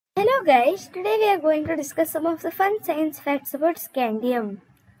Hello guys, today we are going to discuss some of the fun science facts about scandium.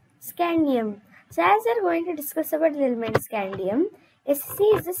 Scandium. So as we are going to discuss about the element scandium, Sc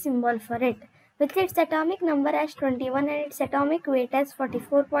is the symbol for it, with its atomic number as 21 and its atomic weight as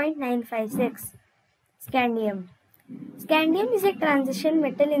 44.956. Scandium. Scandium is a transition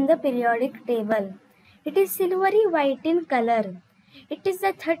metal in the periodic table. It is silvery white in color. It is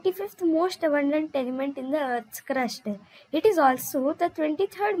the 35th most abundant element in the Earth's crust. It is also the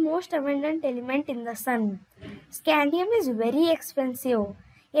 23rd most abundant element in the Sun. Scandium is very expensive.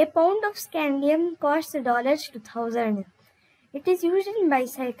 A pound of scandium costs $2,000. It is used in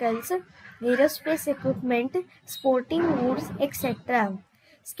bicycles, aerospace equipment, sporting goods, etc.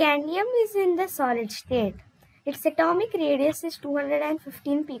 Scandium is in the solid state. Its atomic radius is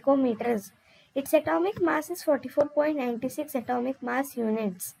 215 picometers. Its atomic mass is 44.96 atomic mass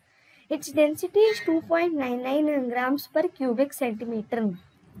units. Its density is 2.99 grams per cubic centimeter.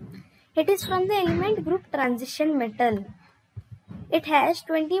 It is from the element group transition metal. It has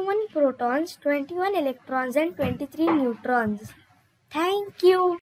 21 protons, 21 electrons and 23 neutrons. Thank you.